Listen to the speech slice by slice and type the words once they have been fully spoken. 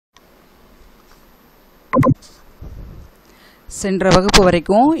சென்ற வகுப்பு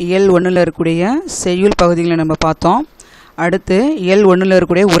வரைக்கும் இயல் 1ல் இருக்கக்கூடிய செய்யுள் பகுதிகளை நம்ம பார்த்தோம். அடுத்து இயல் 1ல்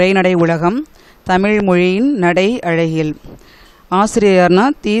இருக்கக்கூடிய உரைநடை உலகம், தமிழ் மொழியின் நடை அழகியல். ஆசிரியர்னா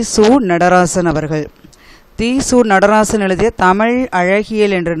தீசு நடராசன் அவர்கள். தீசு நடராசன் எழுதிய தமிழ்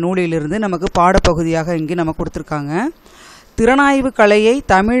அழகியல் என்ற நூலிலிருந்து நமக்கு பாடப்பகுதியாக இங்கே நம்ம கொடுத்துருக்காங்க. திறனாய்வு கலையை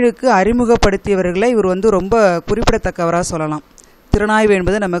தமிழுக்கு அறிமுகப்படுத்தியவர்களை இவர் ரொம்ப குறிப்பிடத்தக்கவராக சொல்லலாம். திறனாய்வு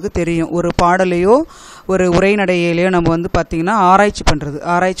என்பது நமக்கு தெரியும். ஒரு பாடலையோ ஒரு உரைநடையிலையோ நம்ம பார்த்திங்கன்னா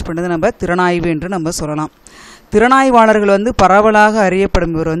ஆராய்ச்சி பண்ணுறது நம்ம திறனாய்வு என்று நம்ம சொல்லலாம். திறனாய்வாளர்கள் பரவலாக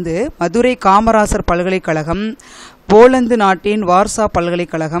அறியப்படும் இவர் மதுரை காமராசர் பல்கலைக்கழகம், போலந்து நாட்டின் வார்சா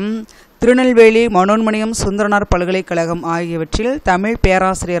பல்கலைக்கழகம், திருநெல்வேலி மனோன்மணியம் சுந்தரனார் பல்கலைக்கழகம் ஆகியவற்றில் தமிழ்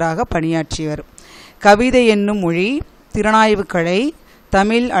பேராசிரியராக பணியாற்றியவர். கவிதை என்னும் மொழி, திறனாய்வு கலை,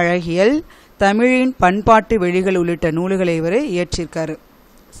 தமிழ் அழகியல், தமிழின் பண்பாட்டு வெளிகள் உள்ளிட்ட நூல்களை இவர் இயற்றியிருக்காரு.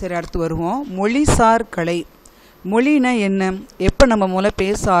 சரி, அடுத்து வருவோம். மொழிசார் கலை. மொழினா என்ன? எப்போ நம்ம மூலம்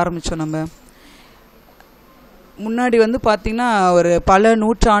பேச ஆரம்பித்தோம்? நம்ம முன்னாடி பார்த்திங்கன்னா ஒரு பல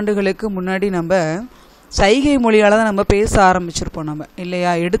நூற்றாண்டுகளுக்கு முன்னாடி நம்ம சைகை மொழியால் தான் நம்ம பேச ஆரம்பிச்சிருப்போம். நம்ம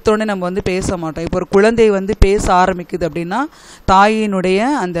இல்லையா? எடுத்தோடனே நம்ம பேச மாட்டோம். இப்போ ஒரு குழந்தை பேச ஆரம்பிக்குது அப்படின்னா தாயினுடைய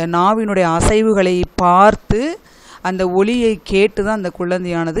அந்த நாவினுடைய அசைவுகளை பார்த்து அந்த ஒலியை கேட்டு தான் அந்த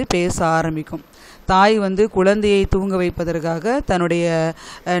குழந்தையானது பேச ஆரம்பிக்கும். தாய் குழந்தையை தூங்க வைப்பதற்காக தன்னுடைய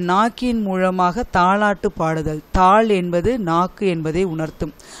நாக்கின் மூலமாக தாளாட்டு பாடுதல். தாள் என்பது நாக்கு என்பதை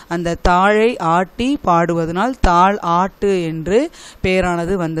உணர்த்தும். அந்த தாழை ஆட்டி பாடுவதனால் தாள் ஆட்டு என்று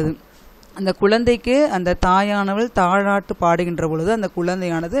பெயரானது வந்தது. அந்த குழந்தைக்கு அந்த தாயானவள் தாளாட்டு பாடுகின்ற பொழுது அந்த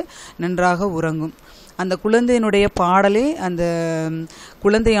குழந்தையானது நன்றாக உறங்கும். அந்த குழந்தையினுடைய பாடலை அந்த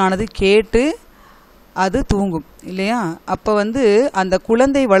குழந்தையானது கேட்டு அது தூங்கும் இல்லையா? அப்போ அந்த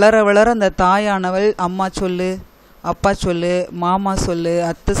குழந்தை வளர வளர அந்த தாயானவள் அம்மா சொல்லு, அப்பா சொல்லு, மாமா சொல்லு,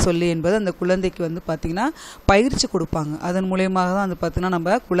 அத்தை சொல்லு என்பது அந்த குழந்தைக்கு பார்த்திங்கன்னா பயிற்சி கொடுப்பாங்க. அதன் மூலியமாக தான் பார்த்திங்கன்னா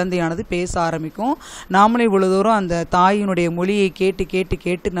நம்ம குழந்தையானது பேச ஆரம்பிக்கும். நாமளே இவ்வளோதூரம் அந்த தாயினுடைய மொழியை கேட்டு கேட்டு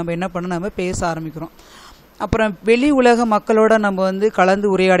கேட்டு நம்ம என்ன பண்ண நம்ம பேச ஆரம்பிக்கிறோம். அப்புறம் வெளி உலக மக்களோட நம்ம கலந்து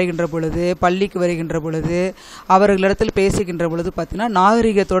உரையாடுகின்ற பொழுது, பள்ளிக்கு வருகின்ற பொழுது, அவர்களிடத்தில் பேசுகின்ற பொழுது பார்த்திங்கன்னா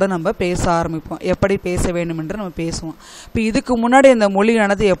நாகரிகத்தோடு நம்ம பேச ஆரம்பிப்போம். எப்படி பேச வேண்டும் என்று நம்ம பேசுவோம். இப்போ இதுக்கு முன்னாடி இந்த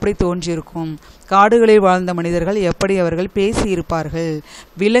மொழியானது எப்படி தோன்றியிருக்கும்? காடுகளில் வாழ்ந்த மனிதர்கள் எப்படி அவர்கள் பேசியிருப்பார்கள்?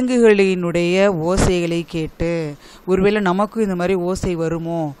 விலங்குகளினுடைய ஓசைகளை கேட்டு, ஒருவேளை நமக்கும் இந்த மாதிரி ஓசை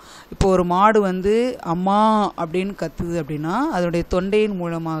வருமோ? இப்போ ஒரு மாடு அம்மா அப்படின்னு கத்துது அப்படின்னா அதனுடைய தொண்டையின்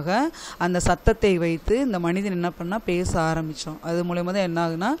மூலமாக அந்த சத்தத்தை வைத்து இந்த மனிதன் என்ன பண்ணால் பேச ஆரம்பித்தோம். அது மூலமாக தான் என்ன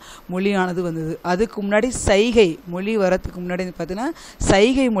ஆகுதுன்னா மொழியானது வந்தது. அதுக்கு முன்னாடி சைகை மொழி வரத்துக்கு முன்னாடி பார்த்திங்கன்னா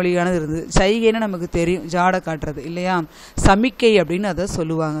சைகை மொழியானது இருந்தது. சைகைன்னு நமக்கு தெரியும், ஜாடை காட்டுறது இல்லையா? சமிக்கை அப்படின்னு அதை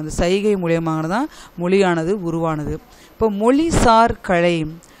சொல்லுவாங்க. அந்த சைகை மூலியமாக தான் மொழியானது உருவானது. இப்போ மொழிசார் கலை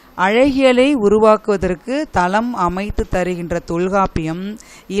அழகியலை உருவாக்குவதற்கு தளம் அமைத்து தருகின்ற தொல்காப்பியம்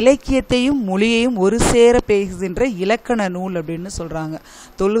இலக்கியத்தையும் மொழியையும் ஒரு சேர பேசுகின்ற இலக்கண நூல் அப்படின்னு சொல்கிறாங்க.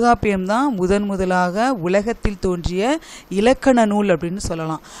 தொல்காப்பியம் தான் முதலாக உலகத்தில் தோன்றிய இலக்கண நூல் அப்படின்னு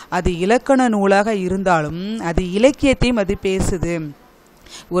சொல்லலாம். அது இலக்கண நூலாக இருந்தாலும் அது இலக்கியத்தையும் அது பேசுது.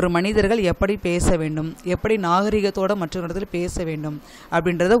 ஒரு மனிதர்கள் எப்படி பேச வேண்டும், எப்படி நாகரிகத்தோடு மற்ற இடத்துல பேச வேண்டும்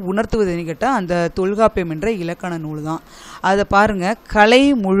அப்படின்றத உணர்த்துவதுன்னு கேட்டால் அந்த தொல்காப்பியம் என்ற இலக்கண நூல் தான். அதை பாருங்கள், கலை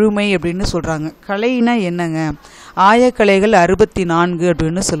முழுமை அப்படின்னு சொல்கிறாங்க. கலைனா என்னங்க? ஆயக்கலைகள் 64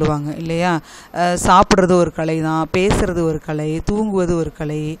 அப்படின்னு சொல்லுவாங்க இல்லையா? சாப்பிட்றது ஒரு கலை தான், பேசுறது ஒரு கலை, தூங்குவது ஒரு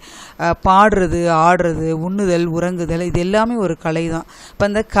கலை, பாடுறது, ஆடுறது, உண்ணுதல், உறங்குதல், இது எல்லாமே ஒரு கலை தான். இப்போ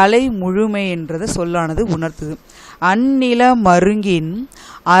அந்த கலை முழுமை என்றதை சொல்லானது உணர்த்துது. அந்நில மருங்கின்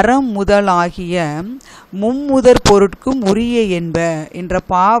அறம் முதலாகிய மும்முதற் பொருட்கும் உரிய என்ப என்ற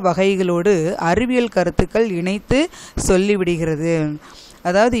வகைகளோடு அறிவியல் கருத்துக்கள் இணைத்து சொல்லிவிடுகிறது.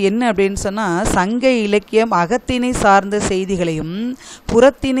 அதாவது என்ன அப்படின்னு சொன்னால், சங்க இலக்கியம் அகத்தினை சார்ந்த செய்திகளையும்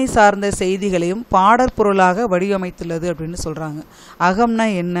புறத்தினை சார்ந்த செய்திகளையும் பாடற்பொருளாக வடிவமைத்துள்ளது அப்படின்னு சொல்கிறாங்க. அகம்னா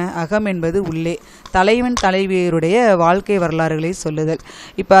என்ன? அகம் என்பது உள்ளே, தலைவன் தலைவியருடைய வாழ்க்கை வரலாறுகளை சொல்லுதல்.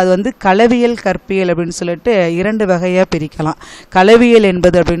 இப்போ அது களவியல் கற்பியல் அப்படின்னு சொல்லிட்டு 2 வகையாக பிரிக்கலாம். களவியல்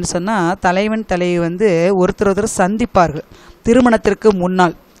என்பது அப்படின்னு சொன்னால் தலைவன் தலைவி ஒருத்தர் சந்திப்பார்கள் திருமணத்திற்கு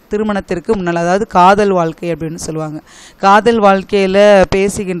முன்னால், அதாவது காதல் வாழ்க்கை அப்படின்னு சொல்லுவாங்க. காதல் வாழ்க்கையில்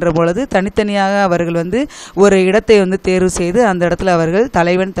பேசுகின்ற பொழுது தனித்தனியாக அவர்கள் ஒரு இடத்தை தேர்வு செய்து அந்த இடத்துல அவர்கள்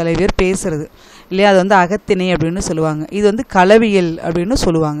தலைவன் தலைவியர் பேசுறது இல்லையா? அது அகத்திணை அப்படின்னு சொல்லுவாங்க. இது களவியல் அப்படின்னு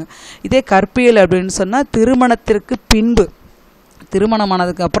சொல்லுவாங்க. இதே கற்பியல் அப்படின்னு சொன்னால் திருமணத்திற்கு பின்பு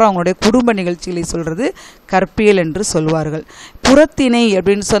திருமணமானதுக்கு அப்புறம் அவங்களுடைய குடும்ப நிகழ்ச்சிகளை சொல்கிறது கற்பியல் என்று சொல்வார்கள். புறத்திணை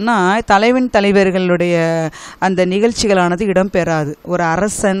அப்படின்னு சொன்னால் தலைவர்களுடைய அந்த நிகழ்ச்சிகளானது இடம்பெறாது. ஒரு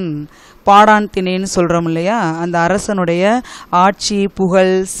அரசன் பாடான் திணைன்னு சொல்கிறோம் இல்லையா, அந்த அரசனுடைய ஆட்சி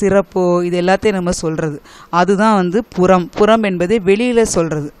புகழ் சிறப்பு இது எல்லாத்தையும் நம்ம சொல்கிறது அதுதான் வந்து புறம் என்பது வெளியில்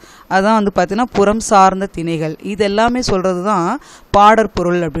சொல்கிறது. அதுதான் வந்து பார்த்திங்கன்னா புறம் சார்ந்த திணைகள். இது எல்லாமே சொல்கிறது தான்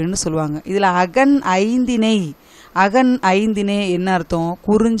பாடற்பொருள் அப்படின்னு சொல்லுவாங்க. இதில் அகன் ஐந்திணை என்ன அர்த்தம்?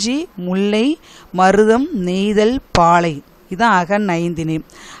 குறிஞ்சி, முல்லை, மருதம், நெய்தல், பாலை, இதுதான் அகன் ஐந்திணை.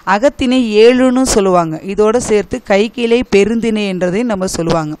 அகத்திணை 7ன்னு சொல்லுவாங்க. இதோடு சேர்த்து கைக்கிளை பெருந்திணை என்றதையும் நம்ம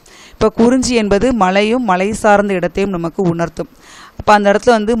சொல்லுவாங்க. இப்போ குறிஞ்சி என்பது மலையும் மலை சார்ந்த இடத்தையும் நமக்கு உணர்த்தும். அப்போ அந்த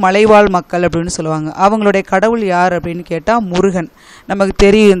இடத்துல வந்து மலைவாழ் மக்கள் அப்படின்னு சொல்லுவாங்க. அவங்களுடைய கடவுள் யார் அப்படின்னு கேட்டால் முருகன். நமக்கு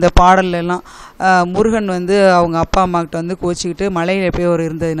தெரியும் இந்த பாடல்லாம் முருகன் வந்து அவங்க அப்பா அம்மாக்கிட்ட வந்து கோச்சிக்கிட்டு மலையில் போய் அவர்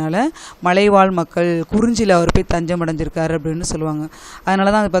இருந்ததுனால மலைவாழ் மக்கள் குறிஞ்சியில் அவர் போய் தஞ்சம் அடைஞ்சிருக்காரு அப்படின்னு சொல்லுவாங்க. அதனால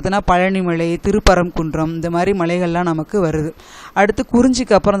தான் அது பார்த்தீங்கன்னா பழனிமலை, திருப்பரங்குன்றம் இந்த மாதிரி மலைகள்லாம் நமக்கு வருது. அடுத்து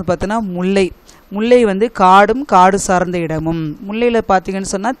குறிஞ்சிக்கு அப்புறம் வந்து பார்த்தீங்கன்னா முல்லை வந்து காடு சார்ந்த இடமும். முல்லையில்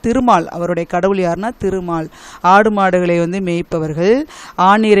பார்த்தீங்கன்னு சொன்னால் திருமால், அவருடைய கடவுள் யாருன்னா திருமால். ஆடு மாடுகளை வந்து மேய்ப்பவர்கள்,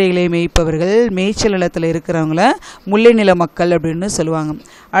 ஆணிரைகளை மேய்ப்பவர்கள், மேய்ச்சல் நிலத்தில் இருக்கிறவங்கள முல்லை நில மக்கள் அப்படின்னு சொல்லுவாங்க.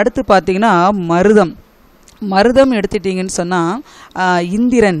 அடுத்து பார்த்தீங்கன்னா மருதம் எடுத்துட்டிங்கன்னு சொன்னால்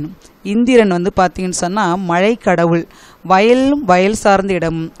இந்திரன் வந்து பார்த்தீங்கன்னு சொன்னால் மழை கடவுள். வயல் சார்ந்த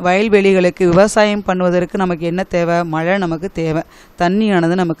இடம், வயல்வெளிகளுக்கு விவசாயம் பண்ணுவதற்கு நமக்கு என்ன தேவை? மழை நமக்கு தேவை,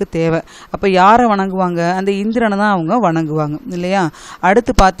 தண்ணியானது நமக்கு தேவை. அப்போ யாரை வணங்குவாங்க? அந்த இந்திரனை தான் அவங்க வணங்குவாங்க இல்லையா.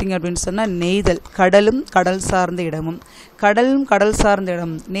 அடுத்து பார்த்தீங்க அப்படின்னு சொன்னால் நெய்தல், கடல் சார்ந்த இடமும். கடல் சார்ந்த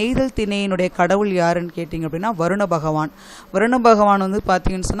இடம். நெய்தல் திணையினுடைய கடவுள் யாருன்னு கேட்டிங்க அப்படின்னா வருண பகவான் வந்து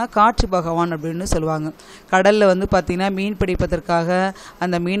பார்த்தீங்கன்னு சொன்னால் காற்று பகவான் அப்படின்னு சொல்லுவாங்க. கடலில் வந்து பார்த்திங்கன்னா மீன் பிடிப்பதற்காக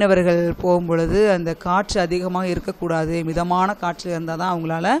அந்த மீனவர்கள் போகும்பொழுது அந்த காற்று அதிகமாக இருக்கக்கூடாது, மிதமான காற்று இருந்தால் தான்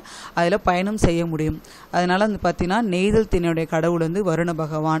அவங்களால அதில் பயணம் செய்ய முடியும். அதனால் வந்து பார்த்திங்கன்னா நெய்தல் திணையுடைய கடவுள் வந்து வருண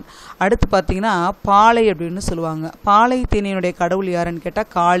பகவான். அடுத்து பார்த்திங்கன்னா பாலை அப்படின்னு சொல்லுவாங்க. பாலை திணையினுடைய கடவுள் யாருன்னு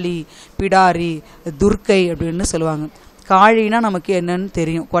கேட்டால் காளி, பிடாரி, துர்க்கை அப்படின்னு சொல்லுவாங்க. காழினா நமக்கு என்னன்னு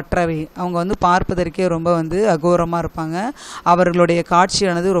தெரியும், கொற்றவை. அவங்க வந்து பார்ப்பதற்கே ரொம்ப வந்து அகோரமாக இருப்பாங்க. அவர்களுடைய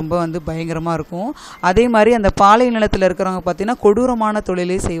காட்சியானது ரொம்ப வந்து பயங்கரமாக இருக்கும். அதே மாதிரி அந்த பாலை நிலத்தில் இருக்கிறவங்க பார்த்திங்கன்னா கொடூரமான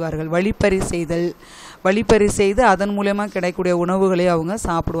தொழிலை செய்வார்கள். வழிப்பறி செய்து அதன் மூலமாக கிடைக்கக்கூடிய உணவுகளை அவங்க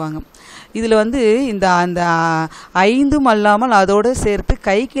சாப்பிடுவாங்க. இதில் வந்து அந்த 5ம் அல்லாமல் அதோடு சேர்த்து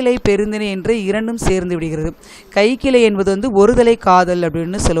கைக்கிளை பெருந்திணை என்று 2ம் சேர்ந்து விடுகிறது. கைக்கிளை என்பது வந்து ஒருதலை காதல்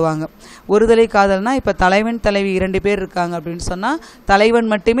அப்படின்னு சொல்லுவாங்க. ஒருதலை காதல்னால் இப்போ தலைவன் தலைவி 2 பேர் இருக்காங்க அப்படின்னு சொன்னால் தலைவன்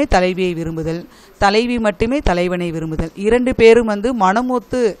மட்டுமே தலைவியை விரும்புதல், தலைவி மட்டுமே தலைவனை விரும்புதல். 2 பேரும் வந்து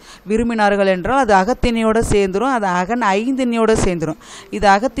மனமொத்து விரும்பினார்கள் என்றால் அது அகத்திணையோடு சேர்ந்துடும், அது அகன் 5 சேர்ந்துடும். இது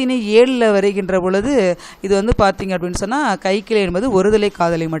அகத்திணை 7ல் வருகின்ற பொழுது இது வந்து பார்த்தீங்க அப்படின்னு சொன்னால் கைக்கிளை என்பது ஒருதலை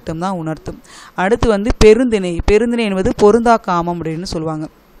காதலை மட்டும்தான் உணர்த்தும். அடுத்து வந்து பெருந்திணை என்பது பொருந்தா காமம் அப்படின்னு சொல்லுவாங்க.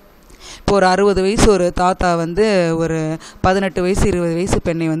 இப்போ ஒரு 60 வயசு ஒரு தாத்தா வந்து ஒரு 18 வயசு 20 வயசு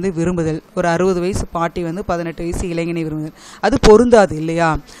பெண்ணை வந்து விரும்புதல், ஒரு 60 வயசு பாட்டி வந்து 18 வயசு இளைஞனை விரும்புதல், அது பொருந்தாது இல்லையா.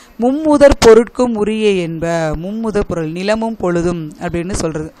 மும்முதற் பொருட்கும் உரிய என்ப, மும்முதற் பொருள் நிலமும் பொழுதும் அப்படின்னு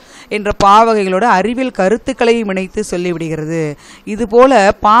சொல்கிறது என்ற பாவகைகளோட அறிவியல் கருத்துக்களை இணைத்து சொல்லிவிடுகிறது. இதுபோல்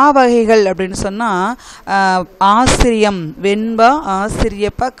பாவகைகள் அப்படின்னு சொன்னால் ஆசிரியம், வெண்பா,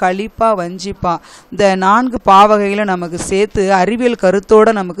 ஆசிரியப்பா, கலிப்பா, வஞ்சிப்பா, இந்த 4 பாவகைகளை நமக்கு சேர்த்து அறிவியல்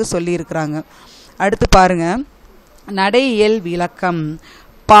கருத்தோடு நமக்கு சொல்லியிருக்கிறாங்க. அடுத்து பாருங்க, நடையியல் விளக்கம்.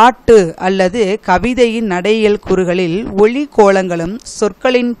 பாட்டு அல்லது கவிதையின் நடையியல் கூறுகளில் ஒளி கோலங்களும்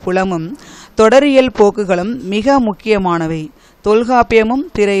சொற்களின் புலமும் தொடரியல் போக்குகளும் மிக முக்கியமானவை. தொல்காப்பியமும்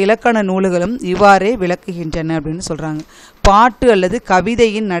பிற இலக்கண நூல்களும் இவ்வாறே விளக்குகின்றன அப்படின்னு சொல்கிறாங்க. பாட்டு அல்லது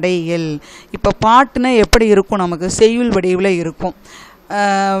கவிதையின் நடையியல். இப்போ பாட்டுனா எப்படி இருக்கும்? நமக்கு செய்யுள் வடிவில் இருக்கும்.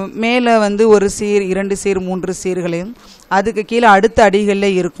 மேலே வந்து ஒரு சீர், 2 சீர், 3 சீர்களையும் அதுக்கு கீழே அடுத்த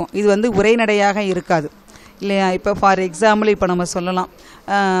அடிகளில் இருக்கும். இது வந்து உரைநடையாக இருக்காது இல்லையா. இப்போ ஃபார் எக்ஸாம்பிள் இப்போ நம்ம சொல்லலாம்,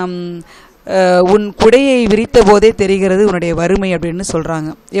 உன் குடையை விரித்த போதே தெரிகிறது உன்னுடைய வறுமை அப்படின்னு சொல்கிறாங்க.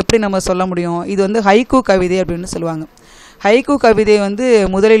 எப்படி நம்ம சொல்ல முடியும்? இது வந்து ஹைக்கூ கவிதை அப்படின்னு சொல்லுவாங்க. ஹைக்கூ கவிதை வந்து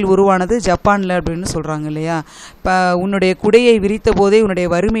முதலில் உருவானது ஜப்பானில் அப்படின்னு சொல்கிறாங்க இல்லையா. இப்போ உன்னுடைய குடையை விரித்த போதே உன்னுடைய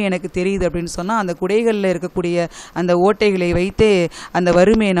வறுமை எனக்கு தெரியுது அப்படின்னு சொன்னால் அந்த குடைகளில் இருக்கக்கூடிய அந்த ஓட்டைகளை வைத்தே அந்த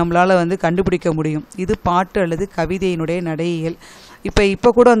வறுமையை நம்மளால் வந்து கண்டுபிடிக்க முடியும். இது பாட்டு அல்லது கவிதையினுடைய நடையியல். இப்போ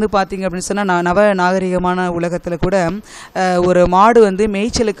கூட வந்து பார்த்திங்க அப்படின்னு சொன்னால் நவ நாகரிகமான உலகத்தில் கூட ஒரு மாடு வந்து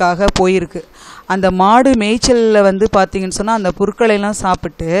மேய்ச்சலுக்காக போயிருக்கு. அந்த மாடு மேய்ச்சலில் வந்து பார்த்திங்கன்னு சொன்னால் அந்த புற்களையெல்லாம்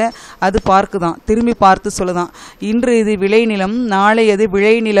சாப்பிட்டு அது பார்க்குதான், திரும்பி பார்த்து சொல்லுதான், இன்று இது விளைநிலம், நாளை அது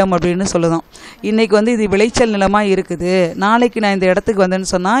விளைநிலம் அப்படின்னு சொல்லுதான். இன்றைக்கி வந்து இது விளைச்சல் நிலமாக இருக்குது, நாளைக்கு நான் இந்த இடத்துக்கு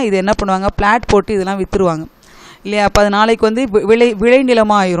வந்தேன்னு சொன்னால் இது என்ன பண்ணுவாங்க, பிளாட் போட்டு இதெல்லாம் விற்றுருவாங்க. இல்லையா? அப்போ அது நாளைக்கு வந்து விளை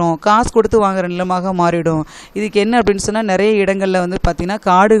நிலமாக ஆயிரும், காசு கொடுத்து வாங்குகிற நிலமாக மாறிடும். இதுக்கு என்ன அப்படின்னு சொன்னால் நிறைய இடங்களில் வந்து பார்த்திங்கன்னா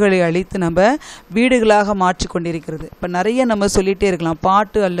காடுகளை அழித்து நம்ம வீடுகளாக மாற்றி கொண்டிருக்கிறது. இப்போ நிறைய நம்ம சொல்லிகிட்டே இருக்கலாம்.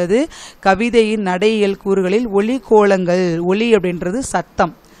 பாட்டு அல்லது கவிதையின் நடையியல் கூறுகளில் ஒலி கோலங்கள், ஒலி அப்படின்றது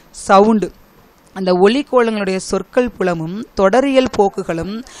சத்தம், சவுண்டு. அந்த ஒலி கோலங்களுடைய சொற்கள் புலமும் தொடரியல்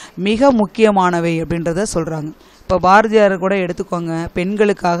போக்குகளும் மிக முக்கியமானவை அப்படின்றத சொல்கிறாங்க. இப்போ பாரதியார் கூட எடுத்துக்கோங்க,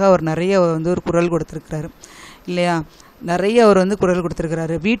 பெண்களுக்காக அவர் நிறைய வந்து ஒரு குரல் கொடுத்துருக்கிறாரு இல்லையா? நிறைய அவர் வந்து குரல்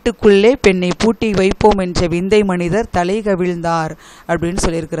கொடுத்துருக்கிறாரு. வீட்டுக்குள்ளே பெண்ணை பூட்டி வைப்போம் என்ற விந்தை மனிதர் தலை கவிழ்ந்தார் அப்படின்னு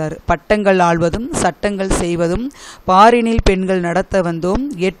சொல்லியிருக்கிறாரு. பட்டங்கள் ஆள்வதும் சட்டங்கள் செய்வதும் பாரினில் பெண்கள் நடத்த வந்தோம்,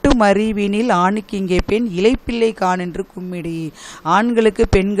 எட்டும் அறிவினில் ஆணுக்கு இங்கே பெண் இளைப்பிள்ளை கான் என்று கும்மிடி. ஆண்களுக்கு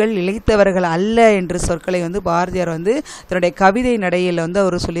பெண்கள் இளைத்தவர்கள் அல்ல என்ற சொற்களை வந்து பாரதியார் வந்து தன்னுடைய கவிதை நடையில் வந்து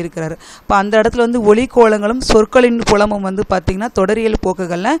அவர் சொல்லியிருக்கிறாரு. இப்போ அந்த இடத்துல வந்து ஒலி கோலங்களும் சொற்களின் புலமும் வந்து பார்த்திங்கன்னா தொடரியல்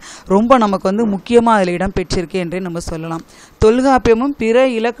போக்குகளில் ரொம்ப நமக்கு வந்து முக்கியமாக அதில் இடம் பெற்றிருக்கு என்றே நம்ம சொல்லலாம். தொல்காப்பியமும் பிற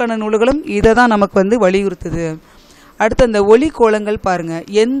இலக்கண நூல்களும் இதை தான் நமக்கு வந்து வலியுறுத்துது. அடுத்து அந்த ஒலி கோலங்கள் பாருங்க,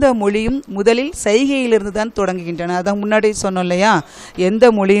 எந்த மொழியும் முதலில் சைகையிலிருந்து தான் தொடங்குகின்றன. அதான் முன்னாடி சொன்னோம் இல்லையா,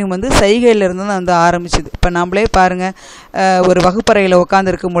 எந்த மொழியும் வந்து சைகையிலிருந்து தான் வந்து ஆரம்பிச்சுது. இப்போ நம்மளே பாருங்க, ஒரு வகுப்பறையில்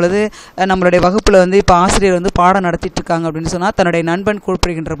உட்காந்துருக்கும் பொழுது நம்மளுடைய வகுப்பில் வந்து இப்போ ஆசிரியர் வந்து பாடம் நடத்திட்டு இருக்காங்க அப்படின்னு சொன்னால் தன்னுடைய நண்பன்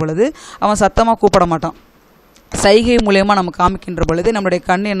கூப்பிடுகின்ற பொழுது அவன் சத்தமாக கூப்பிட மாட்டான், சைகை மூலயமா நம்ம காமிக்கின்ற பொழுது நம்மளுடைய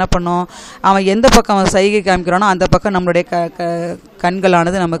கண் என்ன பண்ணோம், அவன் எந்த பக்கம் அவன் சைகை காமிக்கிறானோ அந்த பக்கம் நம்மளுடைய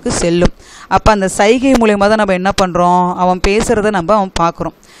கண்களானது நமக்கு செல்லும். அப்போ அந்த சைகை மூலயமா தான் நம்ம என்ன பண்ணுறோம், அவன் பேசுகிறத அவன்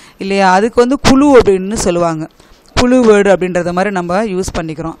பார்க்குறோம் இல்லையா? அதுக்கு வந்து குழு அப்படின்னு சொல்லுவாங்க. குழு வேர்டு அப்படின்றத மாதிரி நம்ம யூஸ்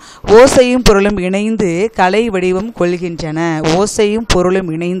பண்ணிக்கிறோம். ஓசையும் பொருளும் இணைந்து கலை வடிவம் கொள்கின்றன, ஓசையும் பொருளும்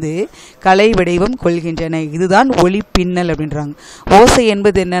இணைந்து கலை வடிவம் கொள்கின்றன, இதுதான் ஒலி பின்னல் அப்படின்றாங்க. ஓசை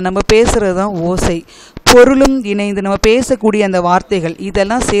என்பது என்ன, நம்ம பேசுகிறது தான் ஓசை. பொருளும் இணைந்து நம்ம பேசக்கூடிய அந்த வார்த்தைகள்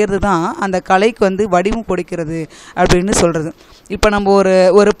இதெல்லாம் சேர்ந்து தான் அந்த கலைக்கு வந்து வடிவம் கொடுக்கிறது அப்படின்னு சொல்கிறது. இப்போ நம்ம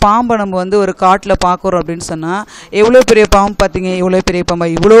ஒரு பாம்பை நம்ம வந்து ஒரு காட்டில் பார்க்குறோம் அப்படின்னு சொன்னால் எவ்வளோ பெரிய பாம்பு பார்த்தீங்க, எவ்வளோ பெரிய பாம்பா,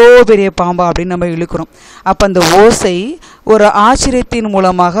 இவ்வளோ பெரிய பாம்பா அப்படின்னு நம்ம இழுக்கிறோம். அப்போ அந்த ஓசை ஒரு ஆச்சரியத்தின்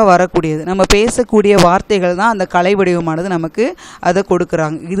மூலமாக வரக்கூடியது. நம்ம பேசக்கூடிய வார்த்தைகள் தான் அந்த கலை வடிவமானது நமக்கு அதை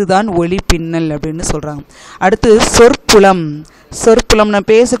கொடுக்குறாங்க. இதுதான் ஒலி பின்னல் அப்படின்னு சொல்கிறாங்க. அடுத்து சொற்புலம். சொற்புலம் நம்ம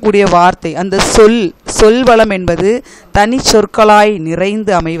பேசக்கூடிய வார்த்தை, அந்த சொல்வளம் என்பது தனி சொற்களாய்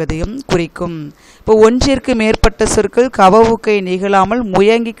நிறைந்து அமைவதையும் குறிக்கும். இப்போ ஒன்றிற்கு மேற்பட்ட சொற்கள் கவவுக்கை நிகழாமல்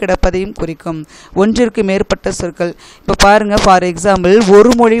முயங்கி கிடப்பதையும் குறிக்கும். ஒன்றிற்கு மேற்பட்ட சொற்கள் இப்போ பாருங்க, ஃபார் எக்ஸாம்பிள்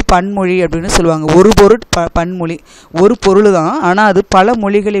ஒரு மொழி பன்மொழி அப்படின்னு சொல்லுவாங்க. ஒரு பொருள் பன்மொழி, ஒரு பொருள் தான், ஆனால் அது பல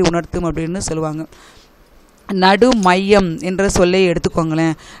மொழிகளை உணர்த்தும் அப்படின்னு சொல்லுவாங்க. நடு மையம் என்ற சொல்லை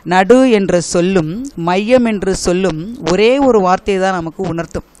எடுத்துக்கோங்களேன். நடு என்ற சொல்லும் மையம் என்ற சொல்லும் ஒரே ஒரு வார்த்தையை தான் நமக்கு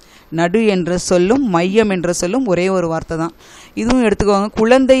உணர்த்தும். நடு என்ற சொல்லும் மையம் என்ற சொல்லும் ஒரே ஒரு வார்த்தை தான். இதுவும் எடுத்துக்கோங்க.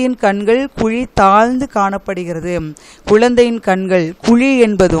 குழந்தையின் கண்கள் குழி தாழ்ந்து காணப்படுகிறது. குழந்தையின் கண்கள், குழி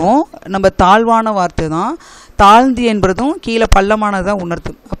என்பதும் நம்ம தாழ்வான வார்த்தை தான், தாழ்ந்து என்பதும் கீழே பள்ளமானதான்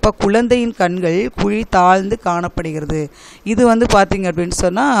உணர்த்தும். அப்போ குழந்தையின் கண்கள் குழி தாழ்ந்து காணப்படுகிறது. இது வந்து பார்த்திங்க அப்படின்னு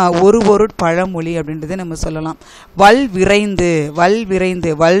சொன்னால் ஒரு பொருட் பழமொழி அப்படின்றதே நம்ம சொல்லலாம். வல் விரைந்து, வல்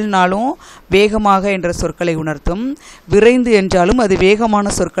விரைந்து, வல்னாலும் வேகமாக என்ற சொற்களை உணர்த்தும், விரைந்து என்றாலும் அது வேகமான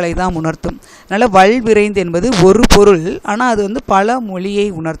சொற்களை தான் உணர்த்தும். அதனால் வல் விரைந்து என்பது ஒரு பொருள், ஆனால் அது வந்து பல மொழியை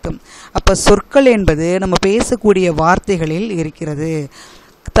உணர்த்தும். அப்போ சொற்கள் என்பது நம்ம பேசக்கூடிய வார்த்தைகளில் இருக்கிறது.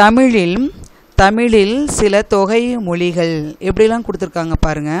 தமிழில் சில தொகை மொழிகள் எப்படிலாம் கொடுத்துருக்காங்க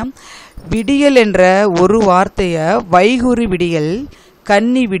பாருங்கள். விடியல் என்ற ஒரு வார்த்தையை வைகுறி விடியல்,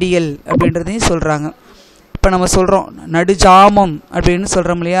 கன்னி விடியல் அப்படின்றதையும் சொல்கிறாங்க. இப்போ நம்ம சொல்கிறோம் நடுஜாமம் அப்படின்னு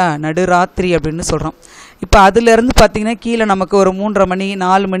சொல்கிறோம் இல்லையா, நடுராத்திரி அப்படின்னு சொல்கிறோம். இப்போ அதிலேருந்து பார்த்திங்கன்னா கீழே நமக்கு ஒரு 3:30 மணி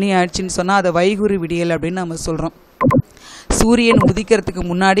 4 மணி ஆயிடுச்சின்னு சொன்னால் அதை வைகுறி விடியல் அப்படின்னு நம்ம சொல்கிறோம். சூரியன் உதிக்கிறதுக்கு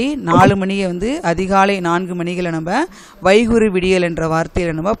முன்னாடி 4 மணியை வந்து அதிகாலை 4 மணிகளை நம்ம வைகுறி விடியல் என்ற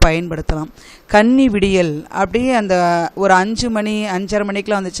வார்த்தையில் நம்ம பயன்படுத்தலாம். கன்னி விடியல் அப்படியே அந்த ஒரு 5 மணி 5:30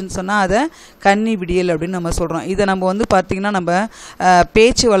 மணிக்கெலாம் வந்துச்சுன்னு சொன்னால் அதை கன்னி விடியல் அப்படின்னு நம்ம சொல்கிறோம். இதை நம்ம வந்து பார்த்திங்கன்னா நம்ம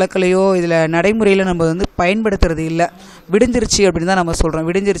பேச்சு வழக்கிலையோ இதில் நடைமுறையில் நம்ம வந்து பயன்படுத்துறது இல்லை. விடிஞ்சிருச்சு அப்படின்னு தான் நம்ம சொல்கிறோம்.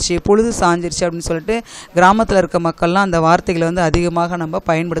 விடிஞ்சிருச்சு, பொழுது சாஞ்சிருச்சு அப்படின்னு சொல்லிட்டு கிராமத்தில் இருக்க மக்கள்லாம் அந்த வார்த்தைகளை வந்து அதிகமாக நம்ம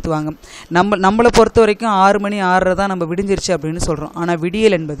பயன்படுத்துவாங்க. நம்மளை பொறுத்த வரைக்கும் 6 மணி 6:30 தான் நம்ம விடிஞ்சிருச்சு அப்படின்னு சொல்கிறோம். ஆனால்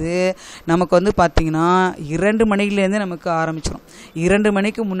விடியல் என்பது நமக்கு வந்து பார்த்திங்கன்னா 2 மணிலேருந்தே நமக்கு ஆரம்பிச்சிடும். 2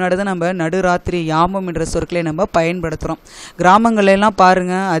 மணிக்கு முன்னாடி தான் நம்ம நடுராத்திரி யாமம் என்ற சொற்களை நம்ம பயன்படுத்துகிறோம். கிராமங்கள்லாம்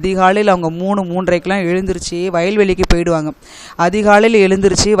பாருங்கள், அதிகாலையில் அவங்க 3-3:30க்கெலாம் எழுந்திருச்சு வயல்வெளிக்கு போயிடுவாங்க. அதிகாலையில்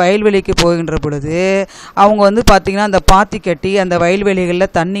எழுந்திருச்சு வயல்வெளிக்கு போகின்ற பொழுது அவங்க வந்து பார்த்திங்கன்னா அந்த பாத்தி கட்டி அந்த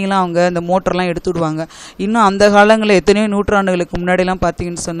வயல்வெளிகளில் தண்ணியெலாம் அவங்க அந்த மோட்டர்லாம் எடுத்து விடுவாங்க. இன்னும் அந்த காலங்களில் எத்தனையோ நூற்றாண்டுகளுக்கு முன்னாடிலாம்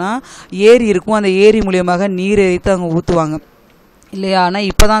பார்த்திங்கன்னு சொன்னால் ஏரி இருக்கும், அந்த ஏரி மூலியமாக நீர் எரித்து அவங்க ஊற்றுவாங்க. இல்லையா? ஆனால்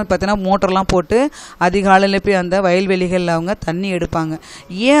இப்போ தான் பார்த்தீங்கன்னா மோட்டர்லாம் போட்டு அதிகாலையில் போய் அந்த வயல்வெளிகளில் அவங்க தண்ணி எடுப்பாங்க.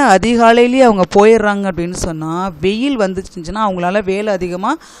 ஏன் அதிகாலையிலேயே அவங்க போயிடுறாங்க அப்படின்னு சொன்னால், வெயில் வந்துச்சுன்னா அவங்களால வேலை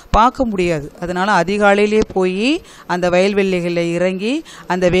அதிகமாக பார்க்க முடியாது. அதனால் அதிகாலையிலேயே போய் அந்த வயல்வெளிகளில் இறங்கி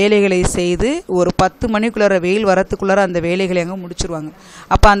அந்த வேலைகளை செய்து ஒரு 10 மணிக்குள்ளார வெயில் வரத்துக்குள்ளார அந்த வேலைகளை அங்கே முடிச்சிருவாங்க.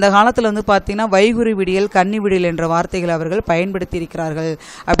 அப்போ அந்த காலத்தில் வந்து பார்த்திங்கன்னா வைகுறி விடியல், கன்னி விடியல் என்ற வார்த்தைகளை அவர்கள் பயன்படுத்தி இருக்கிறார்கள்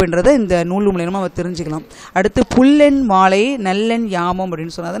அப்படின்றத இந்த நூல் மூலமாக நம்ம தெரிஞ்சுக்கலாம். அடுத்து புல்லென் மாலை நல்லென் யாமம்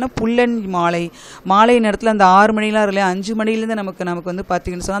அப்படின்னு சொன்னால், அதனால் புல்லன் மாலை நேரத்தில் அந்த 6 மணிலாம் இல்லையா, 5 மணிலேருந்து நமக்கு வந்து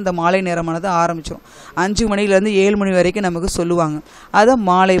பார்த்திங்கன்னு சொன்னால் அந்த மாலை நேரமானது ஆரம்பிச்சிடும். 5 மணிலேருந்து 7 மணி வரைக்கும் நமக்கு சொல்லுவாங்க. அதை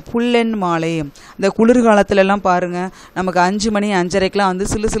மாலை, புல்லன் மாலை. இந்த குளிர்காலத்துலலாம் பாருங்கள், நமக்கு 5 மணி 5:30க்கெலாம் வந்து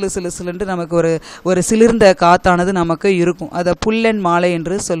சிலுன்ட்டு நமக்கு ஒரு சிலிர்ந்த காத்தானது நமக்கு இருக்கும். அதை புல்லன் மாலை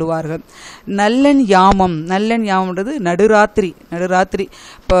என்று சொல்லுவார்கள். நல்லன் யாமம்ன்றது நடுராத்திரி.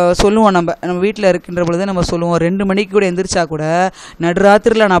 இப்போ சொல்லுவோம், நம்ம வீட்டில் இருக்கின்ற பொழுது நம்ம சொல்லுவோம் 2 மணிக்கு கூட எந்திரிச்சா கூட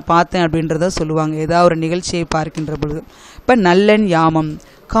நடுராத்திரியில் நான் பார்த்தேன் அப்படின்றத சொல்லுவாங்க, ஏதாவது ஒரு நிகழ்ச்சியை பார்க்கின்ற பொழுது. இப்போ நல்லன் யாமம்.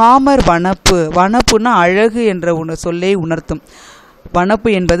 காமர் வனப்புன்னா அழகு என்ற சொல்லை உணர்த்தும். வனப்பு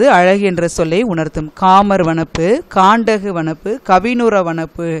என்பது அழகு என்ற சொல்லை உணர்த்தும். காமர் வனப்பு, காண்டகு வனப்பு, கவினுர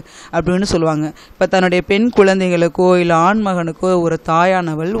வனப்பு அப்படின்னு சொல்லுவாங்க. இப்போ தன்னுடைய பெண் குழந்தைகளுக்கோ இல்லை ஆண்மகனுக்கோ ஒரு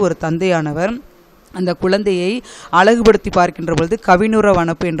தாயானவள், ஒரு தந்தையானவர் அந்த குழந்தையை அழகுபடுத்தி பார்க்கின்ற பொழுது கவினுர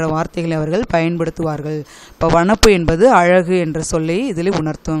வனப்பு என்ற வார்த்தைகளை அவர்கள் பயன்படுத்துவார்கள். இப்போ வனப்பு என்பது அழகு என்ற சொல்லை இதில்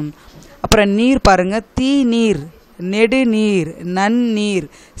உணர்த்தும். அப்புறம் நீர் பாருங்கள், தீ நீர், நெடுநீர், நன்னீர்,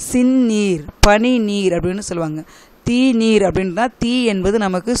 சின்னீர், பனி நீர் அப்படின்னு சொல்லுவாங்க. தீ நீர் அப்படின்னா தீ என்பது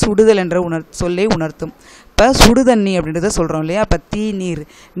நமக்கு சுடுதல் என்ற சொல்லை உணர்த்தும். இப்போ சுடுதண்ணி அப்படின்றத சொல்கிறோம் இல்லையா? அப்போ தீ நீர்.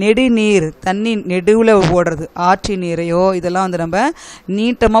 நெடுநீர், தண்ணி நெடுவில் ஓடுறது, ஆற்று நீரையோ இதெல்லாம் வந்து நம்ம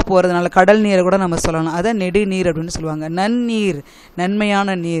நீட்டமாக போகிறதுனால கடல் நீரை கூட நம்ம சொல்லலாம், அதை நெடுநீர் அப்படின்னு சொல்லுவாங்க. நன்னீர்,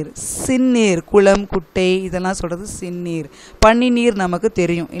 நன்மையான நீர். சின்னீர், குளம் குட்டை இதெல்லாம் சொல்கிறது சின்னீர். பனி நீர் நமக்கு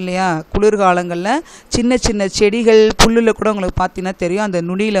தெரியும் இல்லையா? குளிர்காலங்களில் சின்ன சின்ன செடிகள் புல்லில் கூட உங்களுக்கு பார்த்தீங்கன்னா தெரியும், அந்த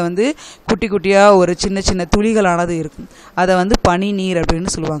நுனியில் வந்து குட்டி குட்டியாக ஒரு சின்ன சின்ன துளிகளானது இருக்கும். அதை வந்து பனி நீர்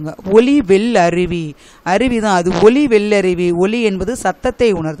அப்படின்னு சொல்லுவாங்க. ஒலி வெள் அருவி தான் அது. ஒலி வெள்ளருவி. ஒலி என்பது சத்தத்தை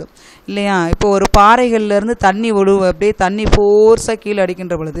உணர்த்தும் இல்லையா? இப்போ ஒரு பாறைகள்லேருந்து தண்ணி அப்படியே தண்ணி ஃபோர்ஸாக கீழே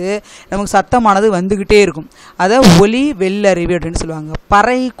அடிக்கின்ற பொழுது நமக்கு சத்தமானது வந்துக்கிட்டே இருக்கும். அதை ஒலி வெள்ளருவி அப்படின்னு சொல்லுவாங்க.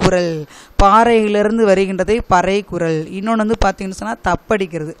 பறை குரல், பாறையிலிருந்து வருகின்றதை பறை குரல். இன்னொன்று வந்து பார்த்திங்கன்னு சொன்னால்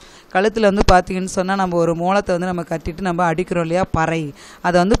தப்படிக்கிறது. கழுத்தில் வந்து பார்த்திங்கன்னு சொன்னால் நம்ம ஒரு மூலத்தை வந்து நம்ம கட்டிட்டு நம்ம அடிக்கிறோம் இல்லையா, பறை,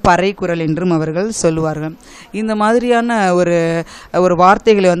 அதை வந்து பறை குரல் என்றும் அவர்கள் சொல்லுவார்கள். இந்த மாதிரியான ஒரு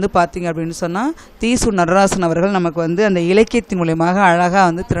வார்த்தைகளை வந்து பார்த்திங்க அப்படின்னு சொன்னால் தீசு நடராசன் அவர்கள் நமக்கு வந்து அந்த இலக்கியத்தின் மூலமாக அழகாக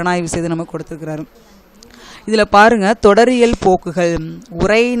வந்து திறனாய்வு செய்து நமக்கு கொடுத்துருக்கிறாரு. இதில் பாருங்கள், தொடரியல் போக்குகள்,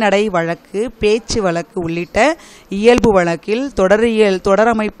 உரைநடை வழக்கு, பேச்சு வழக்கு உள்ளிட்ட இயல்பு வழக்கில்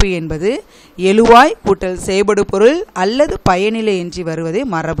தொடரமைப்பு என்பது எழுவாய் கூட்டல் செய்படு பொருள் அல்லது பயனிலை என்று வருவதே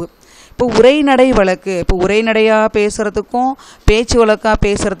மரபு. இப்போ உரைநடை வழக்கு, இப்போ உரைநடையாக பேசுகிறதுக்கும் பேச்சு வழக்காக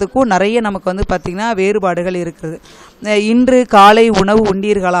பேசுகிறதுக்கும் நிறைய நமக்கு வந்து பார்த்திங்கன்னா வேறுபாடுகள் இருக்குது. இன்று காலை உணவு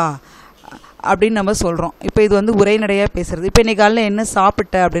உண்டீர்களா அப்படின்னு நம்ம சொல்கிறோம். இப்போ இது வந்து உரைநடையாக பேசுகிறது. இப்போ இன்றைக்கி காலையில் என்ன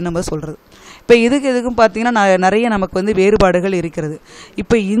சாப்பிட்ட அப்படின்னு நம்ம சொல்கிறது. இப்போ இதுக்கும் பார்த்திங்கன்னா நிறைய நமக்கு வந்து வேறுபாடுகள் இருக்கிறது.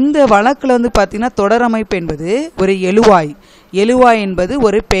 இப்போ இந்த வழக்கில் வந்து பார்த்திங்கன்னா தொடரமைப்பு என்பது ஒரு எழுவாய் என்பது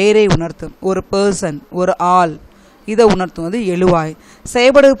ஒரு பெயரை உணர்த்தும், ஒரு பர்சன், ஒரு ஆள், இதை உணர்த்தும், அது எழுவாய்.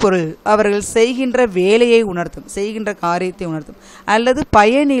 செயல்படு பொருள் அவர்கள் செய்கின்ற வேலையை உணர்த்தும், செய்கின்ற காரியத்தை உணர்த்தும். அல்லது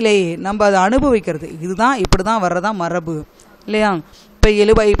பயனிலை, நம்ம அதை அனுபவிக்கிறது, இதுதான் இப்படி தான் வர்றதான் மரபு இல்லையா? இப்போ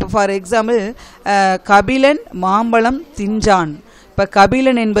எழுவாய், இப்போ ஃபார் எக்ஸாம்பிள் கபிலன் மாம்பழம் திஞ்சான். இப்போ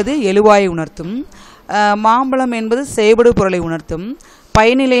கபிலன் என்பது எழுவாயை உணர்த்தும், மாம்பழம் என்பது செயல்படு பொருளை உணர்த்தும்,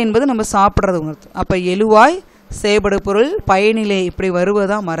 பயனிலை என்பது நம்ம சாப்பிட்றது உணர்த்தும். அப்போ எழுவாய், செயல்படு பொருள், பயனிலை இப்படி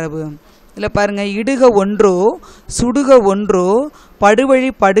வருவதான் மரபு. இதில் பாருங்கள், இடுக ஒன்றோ சுடுக ஒன்றோ படுவழி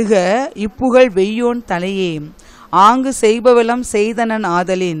படுக இப்புகழ் வெய்யோன் தலையே ஆங்கு செய்பவெல்லாம் செய்தனன்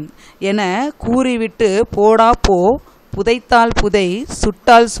ஆதலின் என கூறிவிட்டு போடா போ, புதைத்தால் புதை,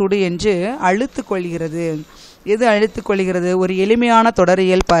 சுட்டால் சுடு என்று அழுத்து கொள்கிறது. எது அழுத்து கொள்கிறது? ஒரு எளிமையான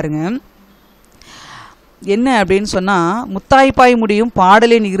தொடரியல் பாருங்கள். என்ன அப்படின்னு சொன்னால், முத்தாய்ப்பாய் முடியும்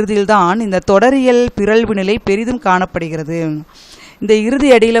பாடலின் இறுதியில்தான் இந்த தொடரியல் பிறழ்வு நிலை பெரிதும் காணப்படுகிறது. இந்த இறுதி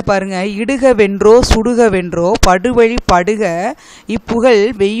அடியில் பாருங்கள், இடுக வென்றோ சுடுக வென்றோ படுவழி படுக இப்புகழ்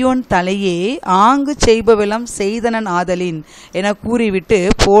வெய்யோன் தலையே ஆங்கு செய்பவெல்லாம் செய்தனன் ஆதலின் என கூறிவிட்டு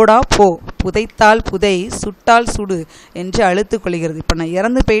போடா போ, புதைத்தால் புதை, சுட்டால் சுடு என்று அழுத்து கொள்கிறது. இப்போ நான்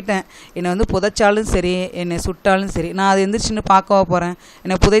இறந்து போயிட்டேன், என்னை வந்து புதைச்சாலும் சரி என்னை சுட்டாலும் சரி, நான் அதை எந்திரிச்சின்னு பார்க்கவா போகிறேன்,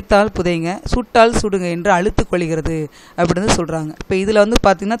 என்னை புதைத்தால் புதைங்க, சுட்டால் சுடுங்க என்று அழுத்து கொள்கிறது அப்படின்னு சொல்கிறாங்க. இப்போ இதில் வந்து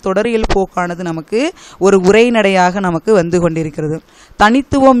பார்த்திங்கன்னா தொடரியல் போக்கானது நமக்கு ஒரு உரைநடையாக நமக்கு வந்து கொண்டிருக்கிறது.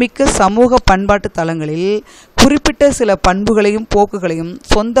 தனித்துவம் மிக்க சமூக பண்பாட்டு தளங்களில் குறிப்பிட்ட சில பண்புகளையும் போக்குகளையும்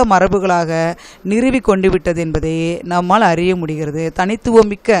சொந்த மரபுகளாக நிறுவி கொண்டு விட்டது என்பதை நம்மால் அறிய முடிகிறது.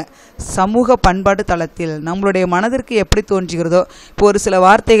 தனித்துவமிக்க சமூக பண்பாட்டு தளத்தில் நம்மளுடைய மனதிற்கு எப்படி தோன்றுகிறதோ, இப்போ ஒரு சில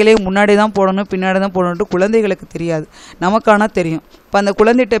வார்த்தைகளே முன்னாடி தான் போடணும் பின்னாடி தான் போடணுன்ட்டு குழந்தைகளுக்கு தெரியாது, நமக்கான தெரியும். இப்போ அந்த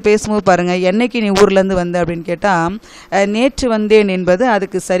குழந்தைகிட்ட பேசும்போது பாருங்கள், என்னைக்கு நீ ஊர்லேருந்து வந்த அப்படின்னு கேட்டால் நேற்று வந்தேன் என்பது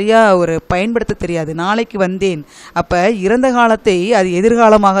அதுக்கு சரியாக ஒரு பயன்படுத்த தெரியாது. நாளைக்கு வந்தேன், அப்போ இறந்த காலத்தை அது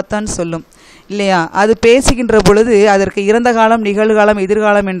எதிர்காலமாகத்தான் சொல்லும் இல்லையா? அது பேசுகின்ற பொழுது அதற்கு இறந்த காலம், நிகழ்காலம்,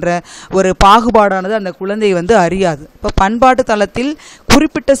 எதிர்காலம் என்ற ஒரு பாகுபாடானது அந்த குழந்தை அறியாது. இப்போ பண்பாட்டு தளத்தில்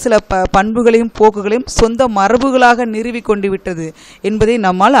குறிப்பிட்ட சில பண்புகளையும் போக்குகளையும் சொந்த மரபுகளாக நிறுவி கொண்டு விட்டது என்பதை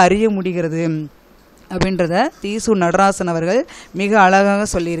நம்மால் அறிய முடிகிறது அப்படின்றத தீசு நடராசன் அவர்கள் மிக அழகாக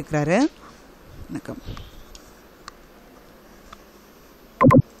சொல்லியிருக்கிறாரு. வணக்கம்.